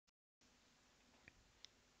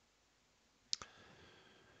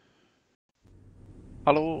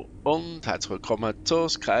Hallo und herzlich willkommen zu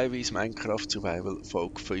Skywies Minecraft Survival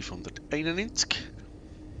Folge 591.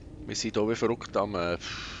 Wir sind hier wie verrückt am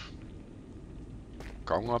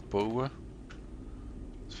Gang abbauen.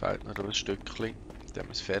 Es fehlt noch ein Stückchen. Dann haben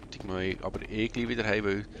wir es fertig, aber gleich wieder heim,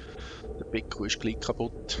 weil der Pickel ist gleich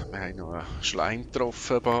kaputt. Wir haben noch einen Schleim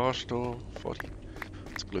getroffen, hier vorhin.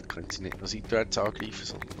 Zum Glück können sie nicht noch seitwärts angreifen,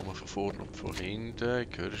 sondern nur von vorne und von hinten.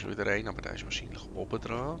 Ich höre schon wieder einen, aber der ist wahrscheinlich oben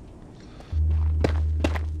dran.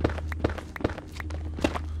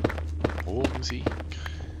 Oh, Musik.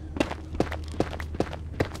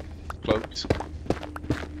 Ich glaube,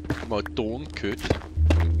 mal Ton gehört.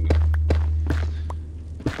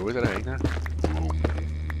 Schon wieder einer.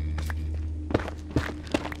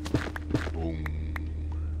 Boom.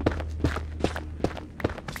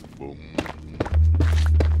 Boom.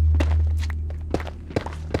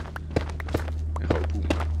 Ich hau boom.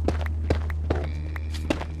 Boom.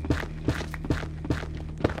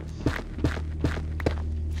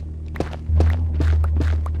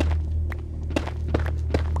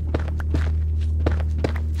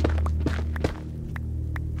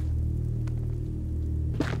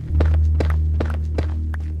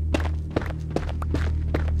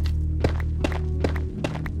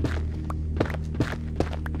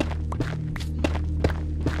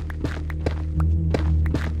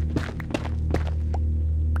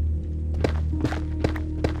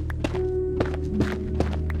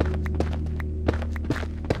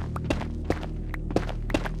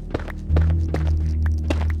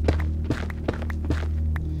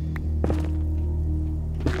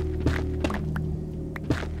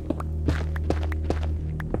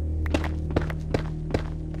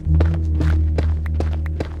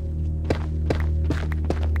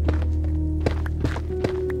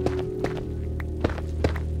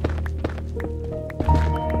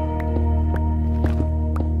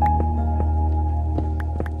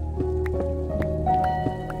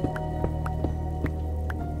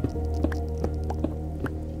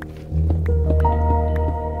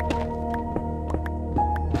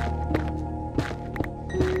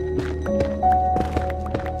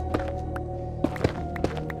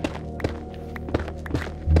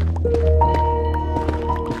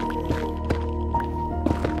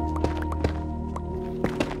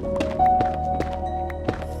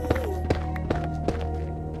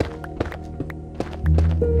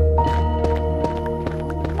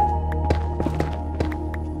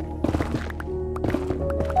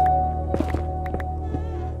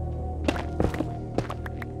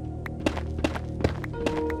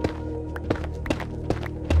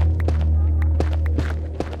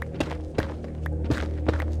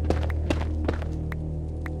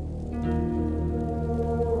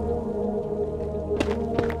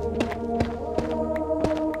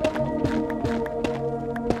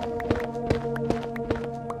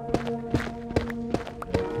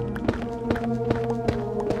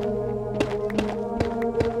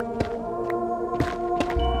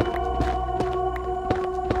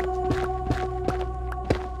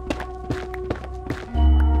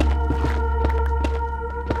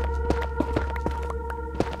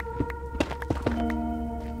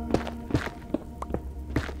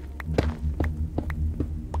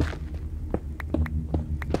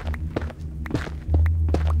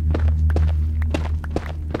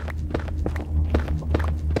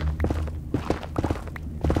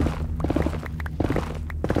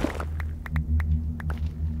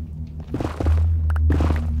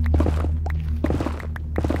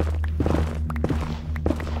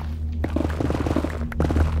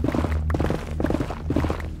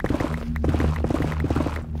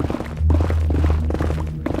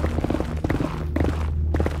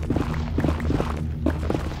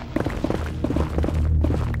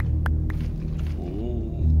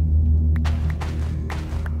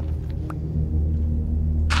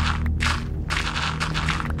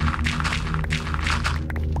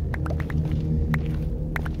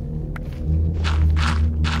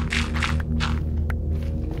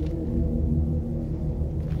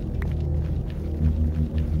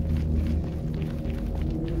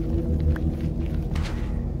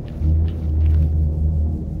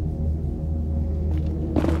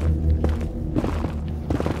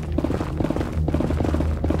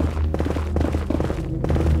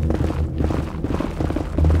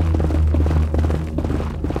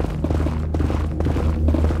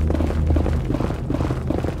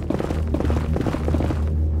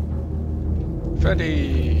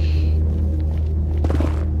 Fertig!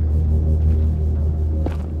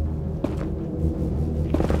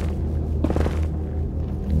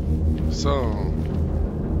 So.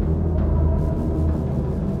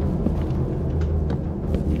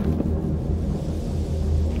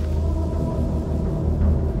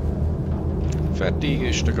 fertig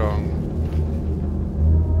ist der Gang.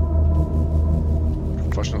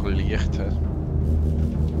 Fast noch ein bisschen Licht. He?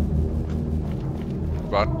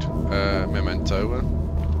 Warte, wir müssen zählen.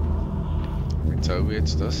 Wir zählen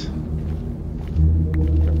jetzt das.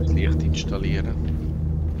 Wir müssen das Licht installieren.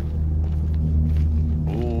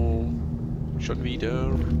 Oh, schon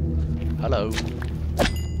wieder. Hallo.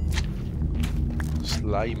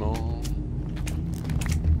 Slime.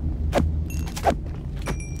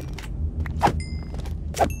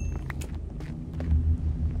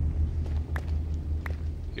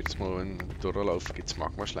 Jetzt mal, wenn wir durchlaufen, gibt es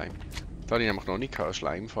Magma-Schleim. Da habe ich nämlich noch nicht eine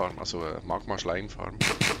Schleimfarm, also eine Magma-Schleimfarm.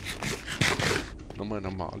 Nur eine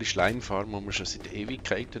normale Schleimfarm, wo wir schon seit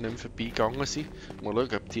Ewigkeiten nicht mehr vorbeigegangen sind. Mal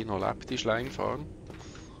schauen, ob die noch lebt, die Schleimfarm.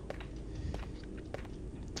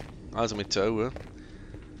 Also wir zählen.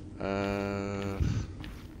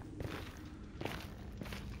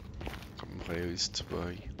 Kommen wir uns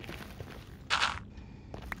 2.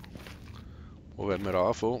 Und wenn wir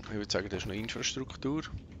anfangen, ich würde sagen, das ist noch Infrastruktur.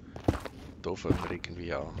 Hier fangen wir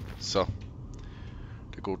irgendwie an. So.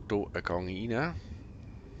 Dann geht hier ein Gang rein.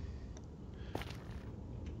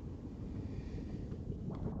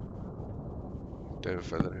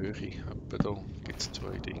 Auf welcher Höhe? Etwa hier gibt es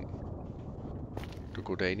 2 Dinge. Da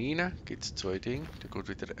geht einer rein, gibt es 2 Dinge. Da geht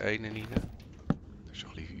wieder einer rein. Das ist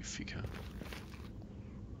ein bisschen häufig.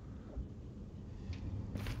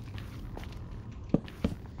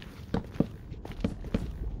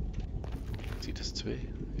 Sind das 2?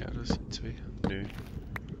 Ja, das sind 2. Nö.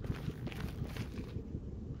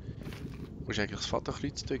 Wo ist eigentlich das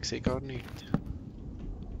Vaterkreuz? Ich sehe gar nichts.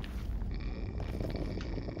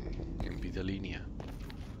 Bei der Linie.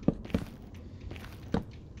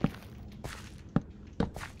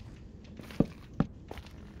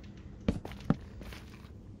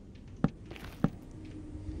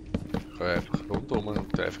 Ich kann einfach rundum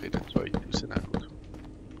und einfach in den zweiten rausnehmen.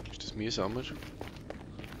 Ist das mühsamer?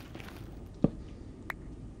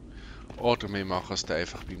 Oder wir machen es dann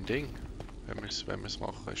einfach beim Ding. Wenn wir es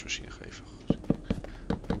machen, ist wahrscheinlich einfacher.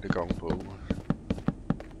 Beim Gang bauen.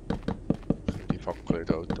 Die Fackel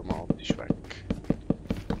automatisch weg.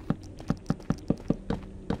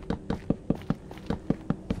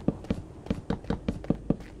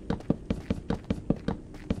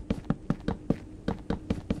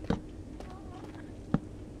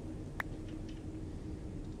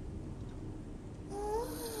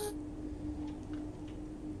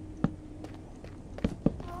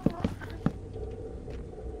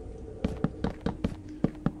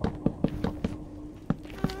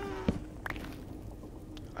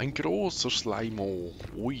 Ein großer Slimo.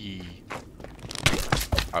 Ui.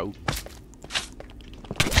 Au.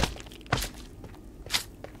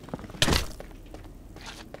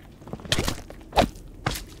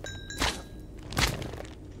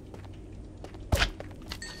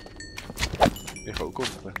 Ich will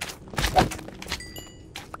gucken.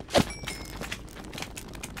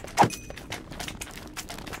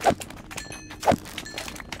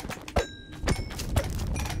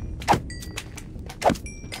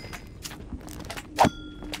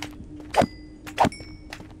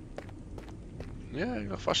 Ja, ich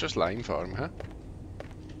habe fast eine Slimefarm, hä?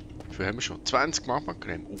 Dafür haben wir schon 20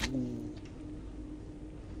 Magma-Creme.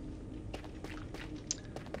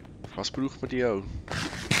 Was braucht man die auch?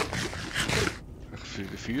 Für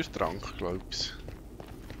den Feuertrank, glaube ich.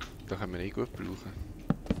 Den können wir eh gut brauchen.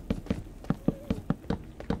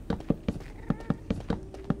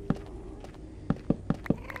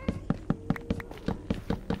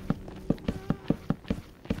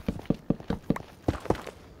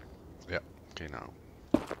 Ja, genau.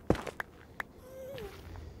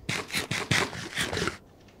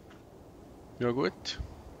 Ja gut.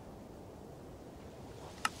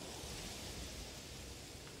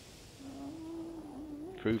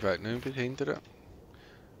 Viel fehlt nicht bis hinten.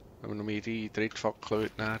 Wenn wir noch mehr die dritte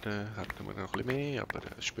Fackel nehmen, dann hätten wir noch ein bisschen mehr, aber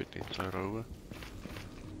es spielt nicht so eine Rolle.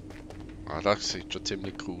 Ah, das sieht schon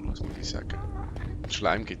ziemlich cool aus, muss ich sagen. Und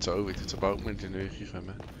Schleim gibt es auch wieder, sobald wir in die Nähe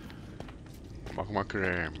kommen. Magma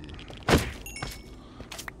Creme.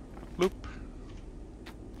 Blub.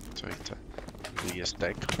 So, jetzt wie ein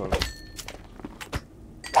Stack voll.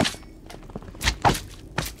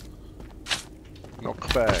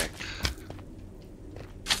 Knockback.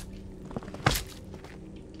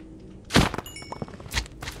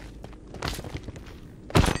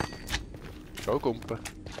 Go Gumpen.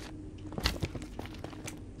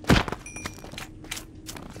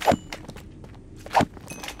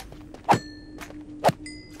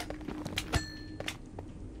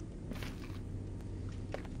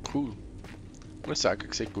 Cool. Ich muss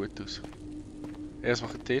sagen, sieht gut aus. Erst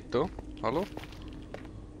macht ihr hier. Hallo?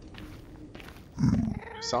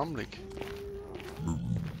 Sammlung.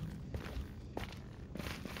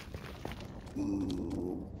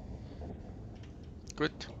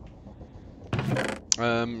 Gut.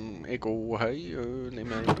 Ich gehe heim,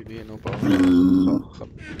 nehme irgendwie noch ein paar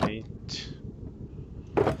Sachen mit.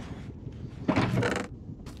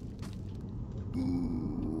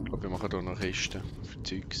 Ich glaube, wir machen hier noch Kisten für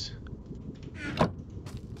Zeugs.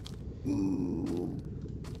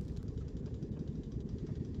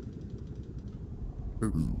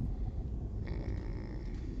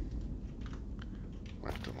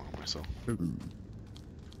 Warte, machen wir so. Auf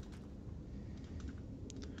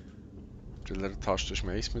der Taste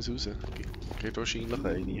schmeißt man es raus. Geht wahrscheinlich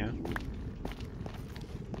eine, ja.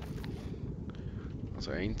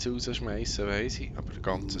 Also eins rausschmeißen weiss ich, aber der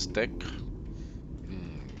ganze Stack.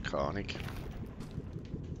 Keine Ahnung.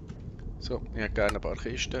 So, ich hätte gerne ein paar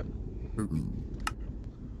Kisten.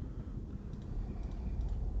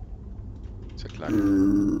 Das hat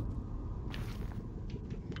gelangt.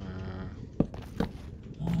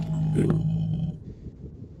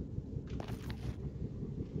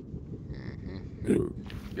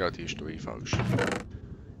 Ja, die ist hier falsch.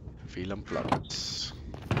 Viel am Platz.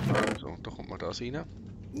 Also, da kommt man das rein.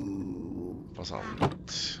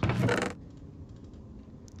 Basalt.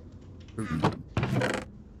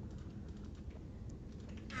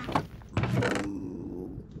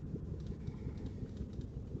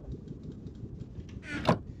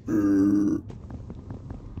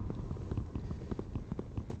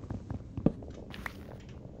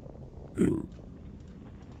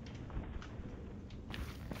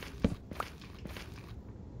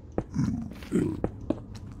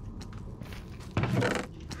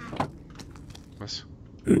 Was?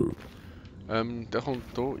 Der kommt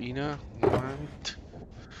hier rein. Moment.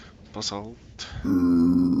 Basalt.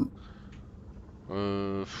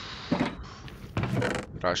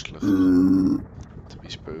 Restlich. Zum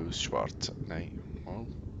Beispiel aus Schwarz. Nein. Mal.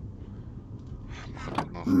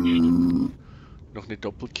 Machen wir noch eine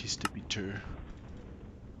Doppelkiste bitte.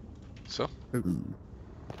 So.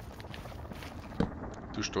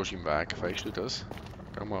 Du stehst im Weg, weißt du das?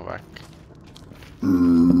 Geh mal weg.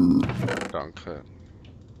 Danke.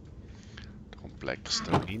 Da kommt Blacks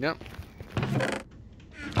da rein.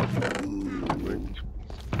 Gut.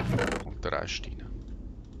 Da kommt der Rest rein.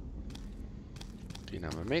 Die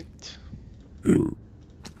nehmen wir mit.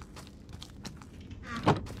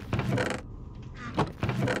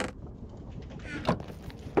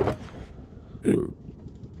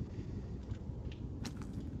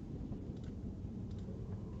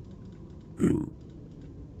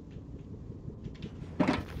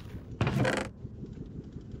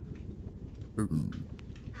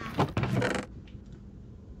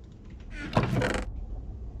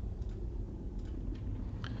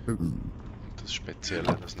 Das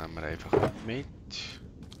Spezielle, das nehmen wir einfach mit.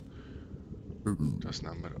 Das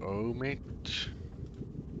nehmen wir auch mit.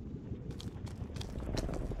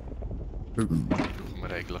 Brauchen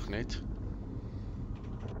wir eigentlich nicht.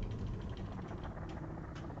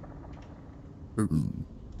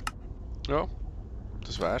 Ja,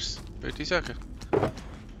 das wär's, würde ich sagen.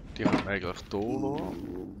 Die können wir eigentlich hier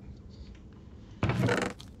lassen.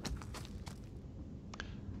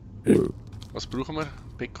 Was brauchen wir?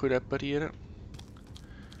 Pico reparieren.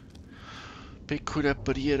 Pico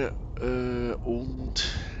reparieren und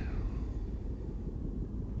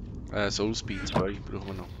Soul Speed 2 brauchen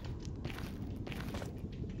wir noch.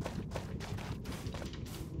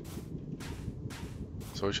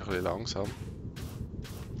 So ist ein bisschen langsam.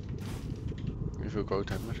 Wie viel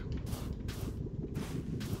Gold haben wir?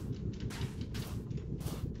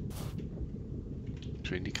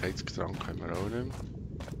 Geschwindigkeitstrank haben wir auch nicht mehr.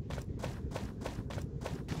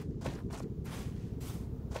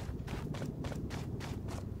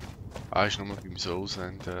 Ah, ist nur beim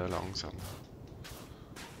Soulsend langsam.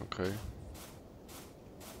 Okay.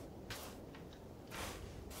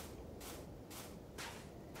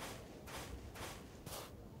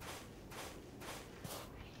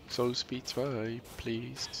 Soul Speed 2,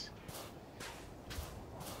 please.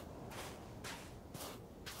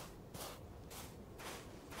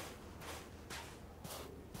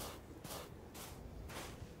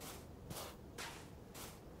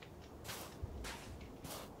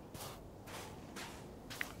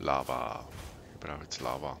 Lava. Ich brauche jetzt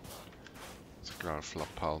Lava. Sogar auf La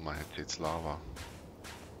Palma hat jetzt Lava.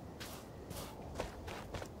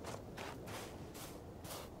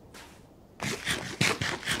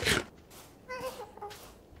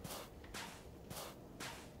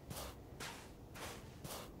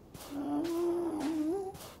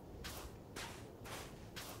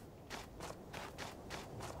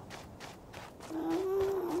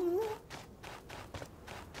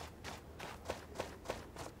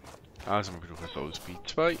 Also wir brauchen Soul Speed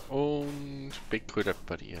 2 und Pico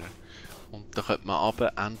reparieren. Und dann könnte man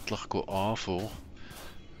aber endlich anfangen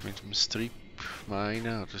mit dem Strip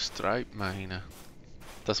meinen oder Stripe meinen.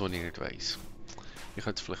 Das, was ich nicht weiss. Ich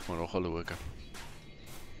könnte es vielleicht mal nachschauen.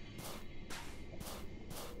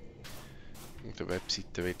 Auf der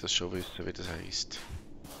Webseite wird das schon wissen, wie das heisst.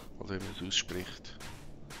 Oder wie man es ausspricht.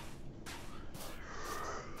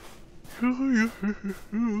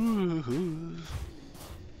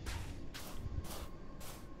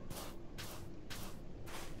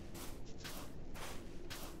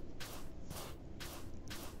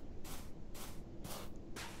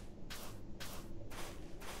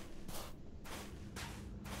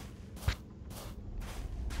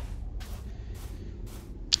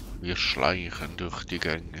 Wir schleichen durch die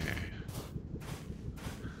Gänge.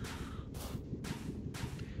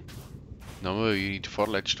 Nochmal in der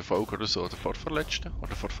vorletzten Folge oder so, oder vorvorletzten,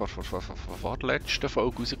 oder vorletzten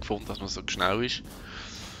Folge herausgefunden, dass man so schnell ist.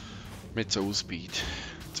 Mit Soul Speed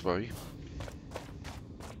 2.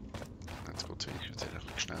 Jetzt geht es wenigstens ein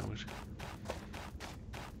bisschen schneller.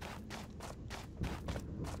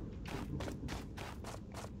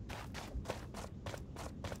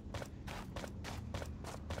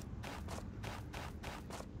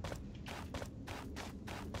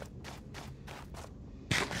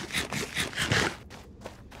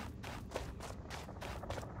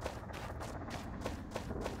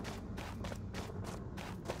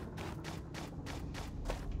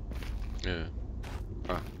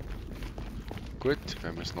 Ah. Gut,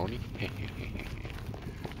 wenn wir es noch nicht.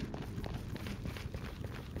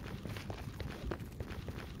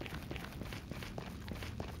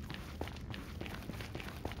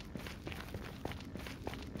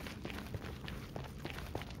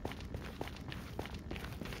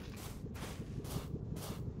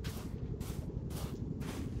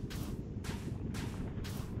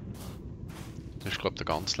 Das ist, glaube ich, der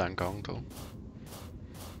ganz lange Gang hier.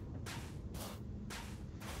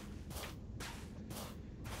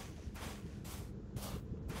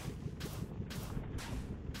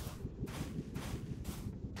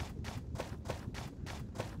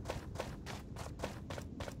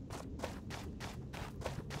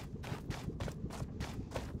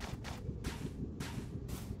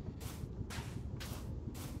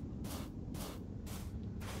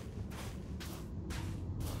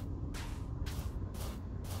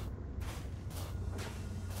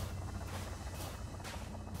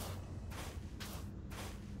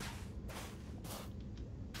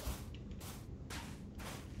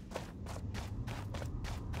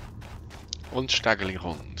 Und Stegeli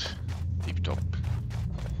rund. Tipptopp.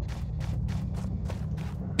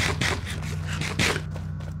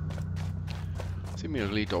 Sind wir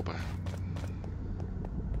gleich oben.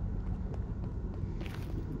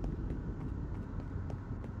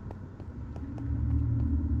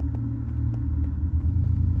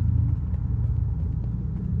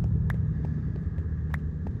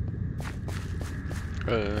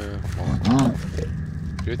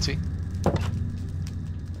 Grüezi.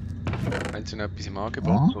 Haben Sie noch etwas im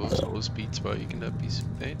Angebot? So Speed 2 irgendetwas?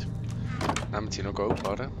 Nicht? Nehmen Sie noch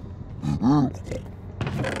Goldbarren?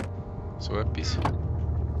 So etwas.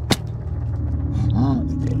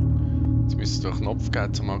 Jetzt müsste es doch einen Knopf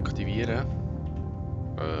geben zum Aktivieren.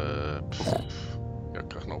 Ja,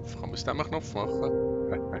 kein Knopf. Kann man aus dem einen Knopf machen?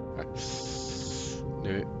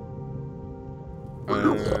 Nö.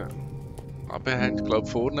 Aber wir haben, glaube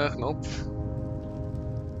ich, vorne einen Knopf.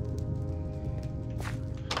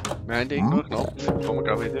 Wir haben irgendwo einen Knopf. Kommen wir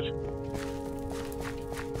gerade wieder.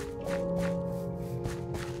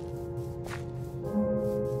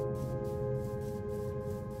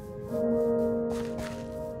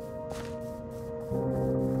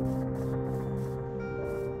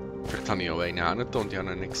 Vielleicht habe ich auch einen hingetan und ich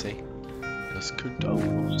habe ihn nicht gesehen. Das könnte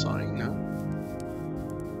auch sein, ne?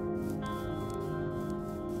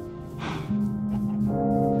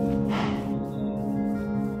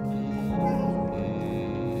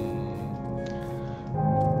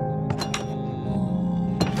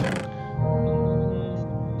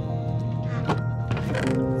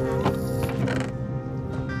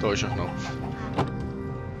 Da ist ein Knopf.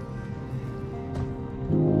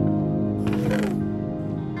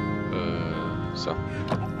 So.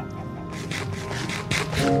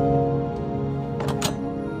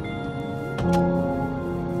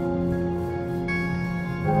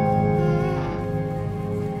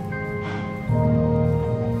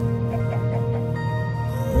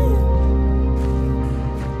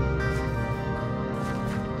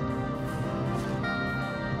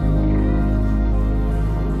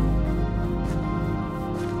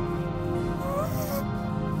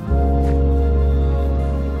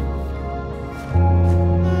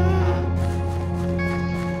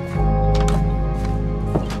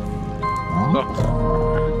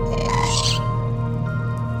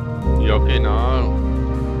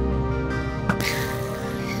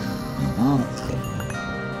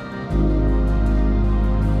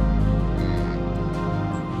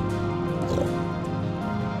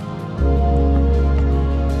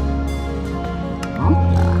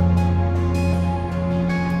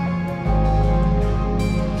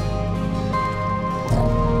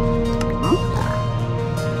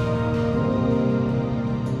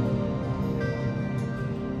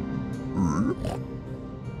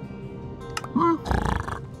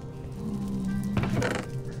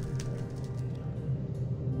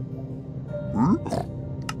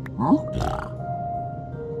 Hä?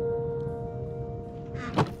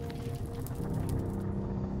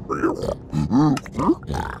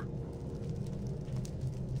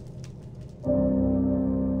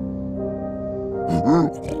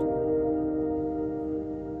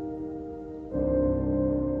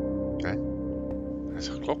 Hat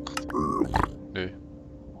sich gelockt? Nö.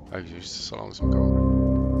 Wieso ist das so langsam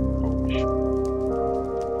gegangen? Komisch.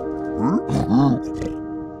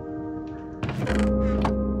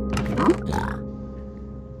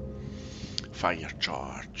 Fire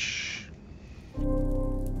Charge.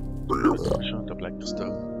 Das ist schon der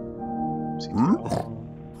Blackstone. Sind die auch?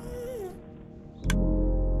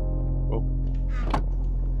 Oh.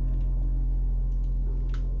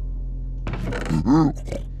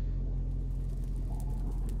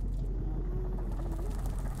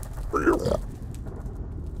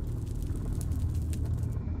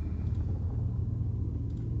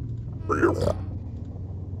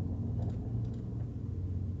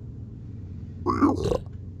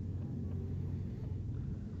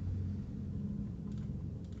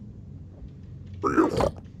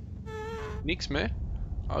 Nichts mehr?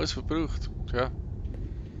 Alles verbraucht? Ja.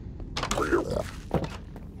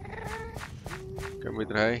 Gehen wir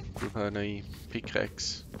wieder heim. Ich brauche eine neue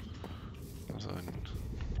Pickaxe. Also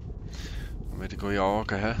wieder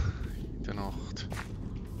jagen, hä? In der Nacht.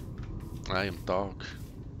 Nein, am Tag.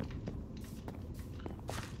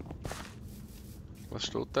 Was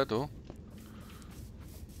steht da da?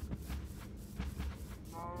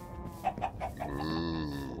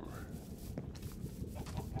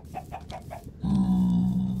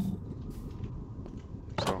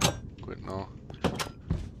 So, gut noch.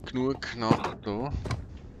 Genug Nacht da.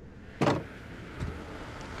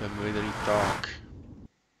 Gehen wir wieder in den Tag.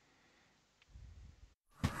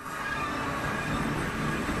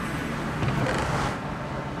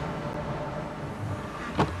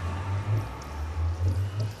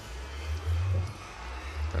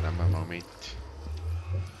 Dann nehmen wir mal mit.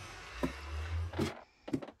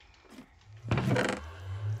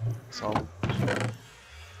 Salz.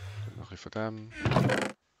 Dann noch ein bisschen von dem.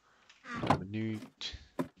 Dann haben wir nichts.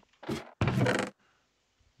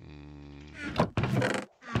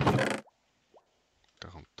 Der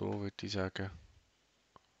kommt hier, würde ich sagen.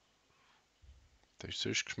 Der ist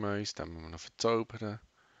sonst geschmeißt, den müssen wir noch verzaubern.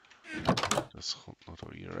 Das kommt noch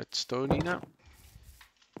hier in Redstone rein.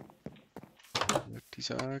 Würde ich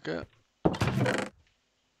sagen.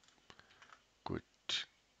 Gut.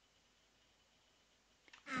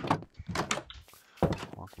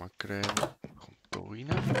 Magmacreme kommt hier rein.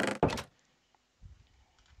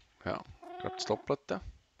 Ja, gerade das Doppelte.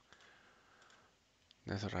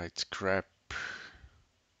 Netherite Scrap.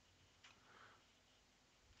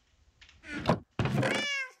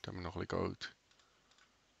 Da haben wir noch ein bisschen Gold.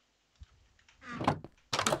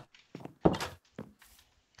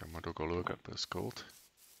 Gehen wir hier schauen, ob es geht.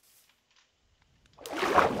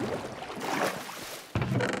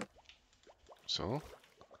 So.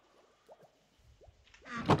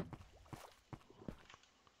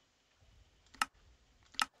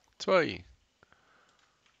 Zwei.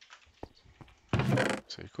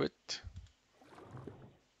 Sehr gut.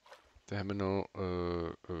 Dann haben wir noch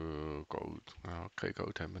Gold. Ja, okay,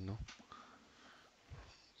 Gold haben wir noch.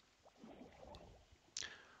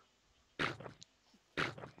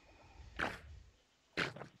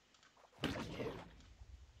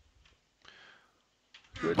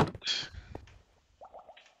 Gut.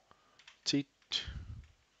 Zeit.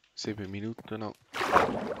 7 Minuten noch.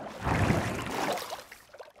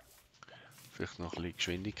 Vielleicht noch ein bisschen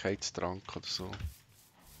Geschwindigkeitstrank oder so.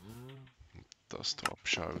 Das hier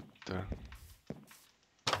abschalten.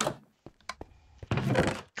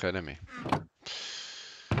 Kennen wir.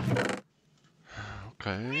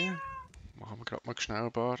 Okay. Machen wir gerade mal schnell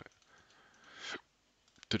ein paar.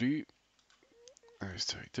 3. 1,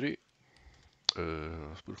 2, 3.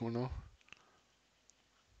 Was brauchen wir noch?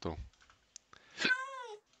 Da.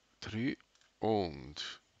 3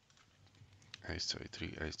 und 1, 2,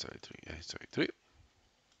 3, 1, 2, 3, 1, 2, 3.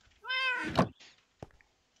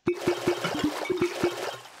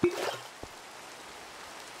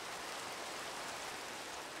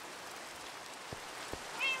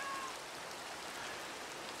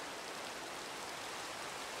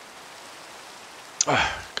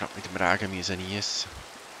 Gerade mit dem Regen müssen niesen.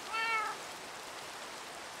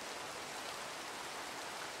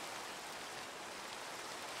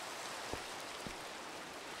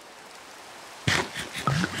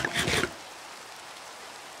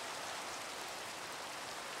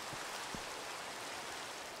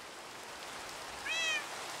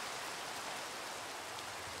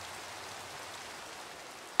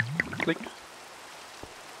 Klick.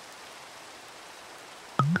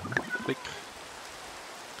 Klick.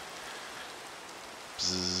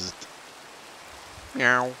 Bzzzt.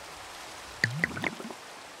 Miau.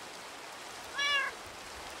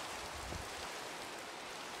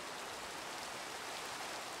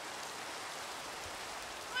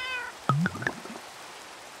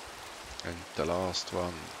 And the last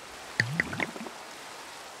one.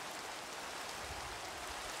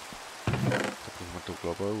 Da brauchen wir doch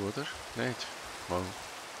glaube auch, oder? Nicht? Mal.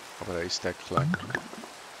 Aber ein Stack lang.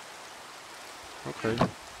 Okay.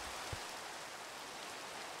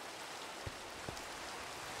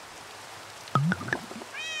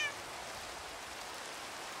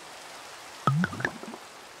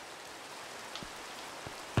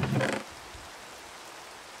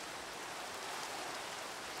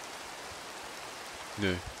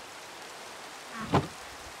 Nö.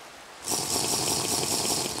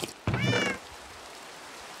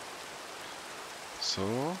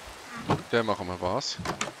 So. Dann machen wir was?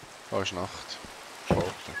 Da ist Nacht.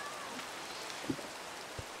 Schlafen.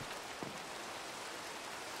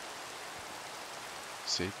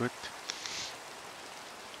 Sehr gut.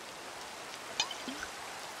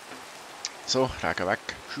 So, Regen weg.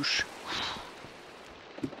 Schusch.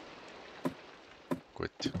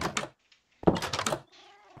 Gut.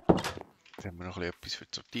 Dann haben wir noch etwas für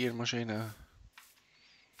die Sortiermaschine.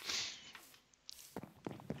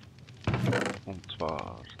 Und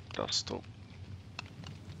zwar das hier.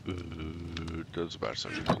 Das wäre so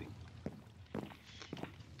schon gewesen.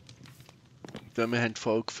 Dann wir haben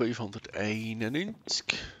Folge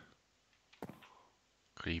 591.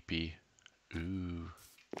 Creepy.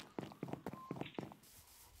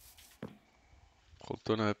 Kommt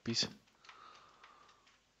da noch etwas?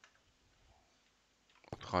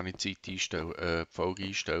 Oder kann ich die Zeit einstellen? Die Folge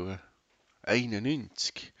einstellen?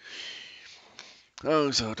 91.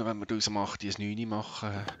 Also, dann wenn wir aus dem 8 ein 9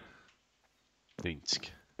 machen.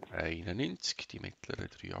 90. 91. Die mittleren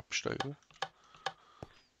 3 abstellen.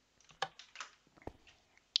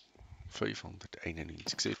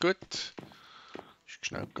 591. Sehr gut. Ist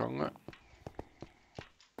schnell gegangen.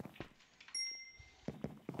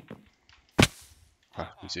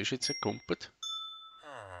 Ah, wieso ist jetzt nicht gekumpelt?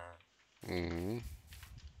 Mhm.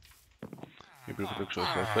 Ich brauche da schon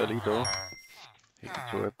ein Löffel hier. Irgend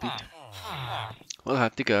so etwas. Was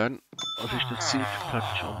hätte ich gern? Was ist das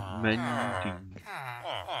Silktouch und Mending?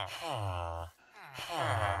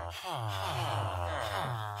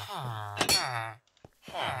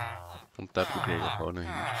 Und da brauche ich auch noch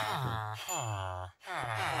hin.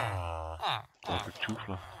 Aber die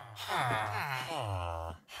Schaufel.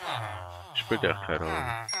 Spielt echt keine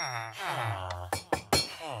Rolle.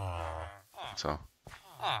 So.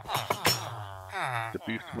 Da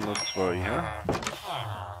bräuchten wir noch 2, hä?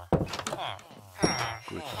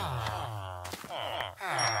 Gut.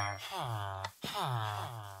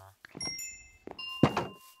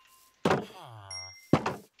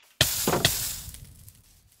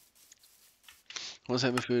 Was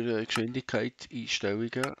haben wir für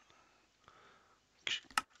Geschwindigkeit-Einstellungen?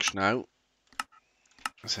 Schnell.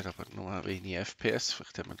 Es hat aber nur wenig FPS,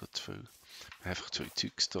 vielleicht haben wir da zu viel. Einfach zu viel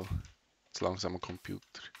Zeugs da. Zu langsamer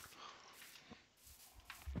Computer.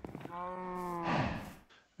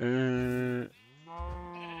 Für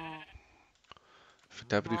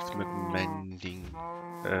den braucht man Mending.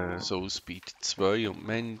 Soul Speed 2 und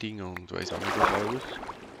Mending und weiss auch nicht was alles.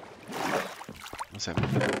 Was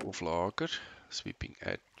haben wir da auf Lager? Sweeping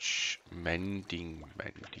Edge, Mending.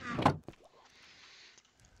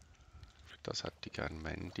 Für das hätte ich gerne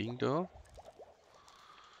Mending da.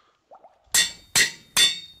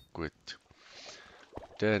 Gut.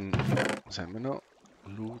 Dann, was haben wir noch?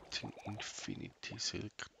 Looting Infinity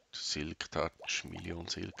Silk Touch, Million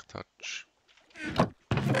Silk Touch.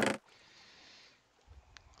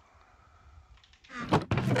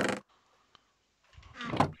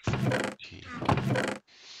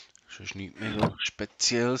 Das ist nichts mehr so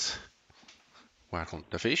Spezielles. Woher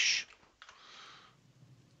kommt der Fisch?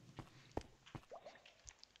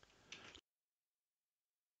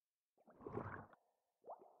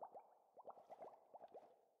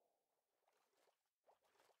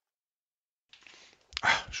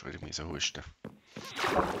 Ah, schon wieder so husten.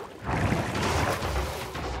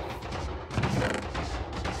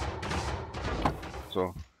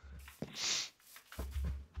 So.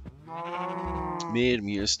 Wir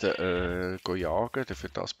müssten gehen jagen, dafür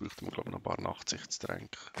das bräuchten wir glaube ich noch ein paar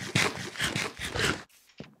Nachtsichtstränke.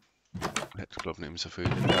 Hat glaube ich nicht mehr so viel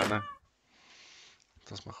drin.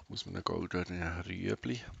 Das muss man einen goldenen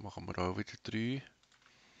Rüebli. Machen wir auch wieder 3.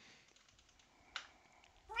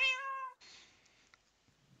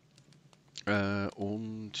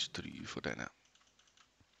 Und 3 von denen.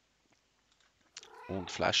 Und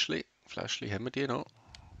Fläschchen. Fläschchen haben wir die noch.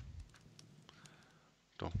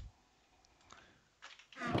 Da.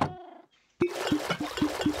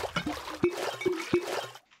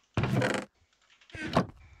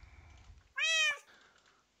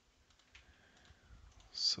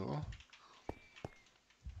 So.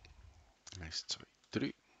 1, 2,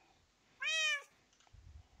 3.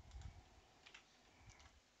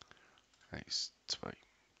 1, 2,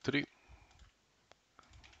 3.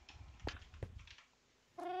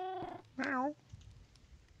 Miau.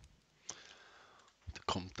 Da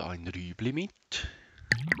kommt da ein Rübli mit.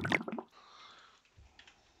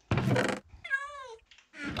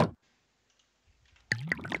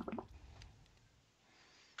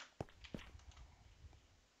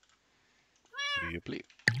 Rübli.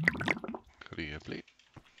 Rübli.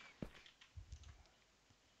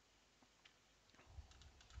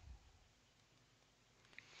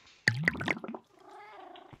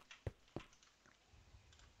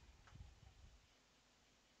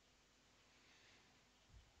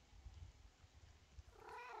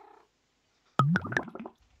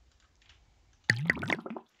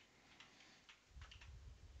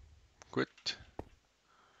 Gut.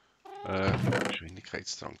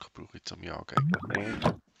 Geschwindigkeitstrank brauche ich zum Jagen eigentlich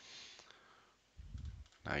nicht.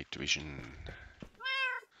 Night Vision.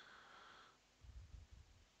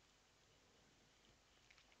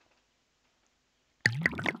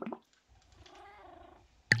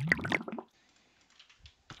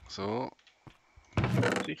 So.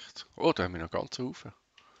 Sicht. Oh, da haben wir noch ganz Haufen.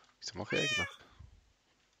 Was mache ich eigentlich?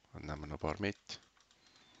 Dann nehmen wir noch ein paar mit.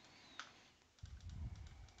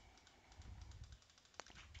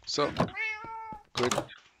 So.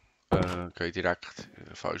 Gut. Gehe direkt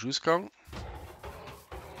falsch Ausgang.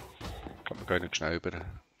 Aber wir gehen nicht schnell über,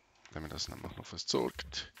 wenn man das nämlich noch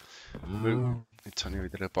versorgt. Weil jetzt habe ich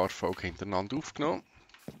wieder ein paar Folgen hintereinander aufgenommen.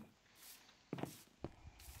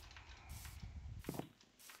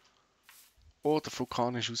 Oh, der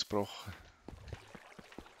Vulkan ist ausgebrochen.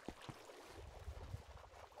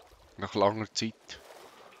 Nach langer Zeit.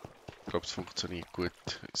 Ich glaube, es funktioniert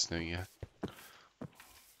gut. Das neue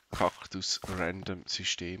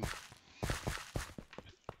Kaktus-Random-System.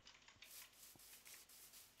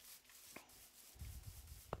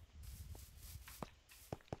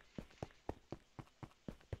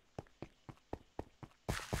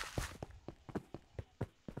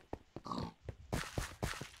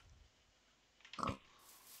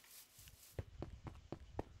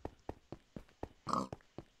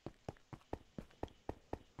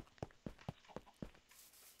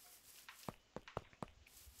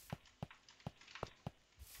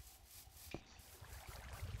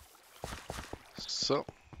 So,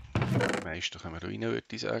 die meisten können wir rein,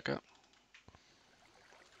 würde ich sagen.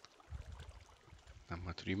 Nehmen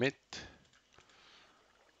wir 3 mit.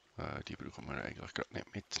 Die brauchen wir eigentlich gerade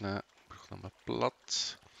nicht mitzunehmen. Braucht noch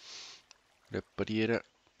Platz. Reparieren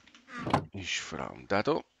ist vor allem der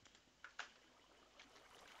hier.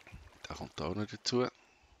 Der kommt auch noch dazu.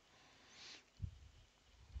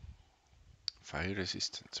 Fire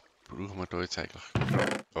Resistance brauchen wir hier jetzt eigentlich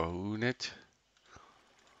gerade auch nicht.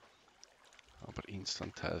 Aber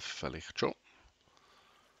Instant Health vielleicht schon.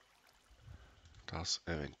 Das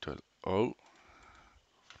eventuell auch.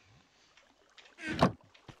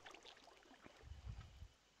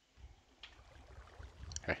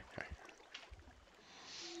 Hey, hey.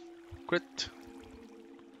 Gut.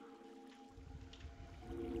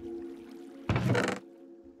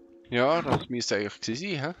 Ja, das müsste eigentlich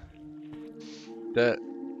gewesen sein.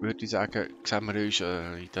 Dann würde ich sagen, sehen wir uns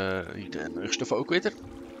in der nächsten Folge wieder.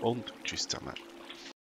 Und tschüss zusammen.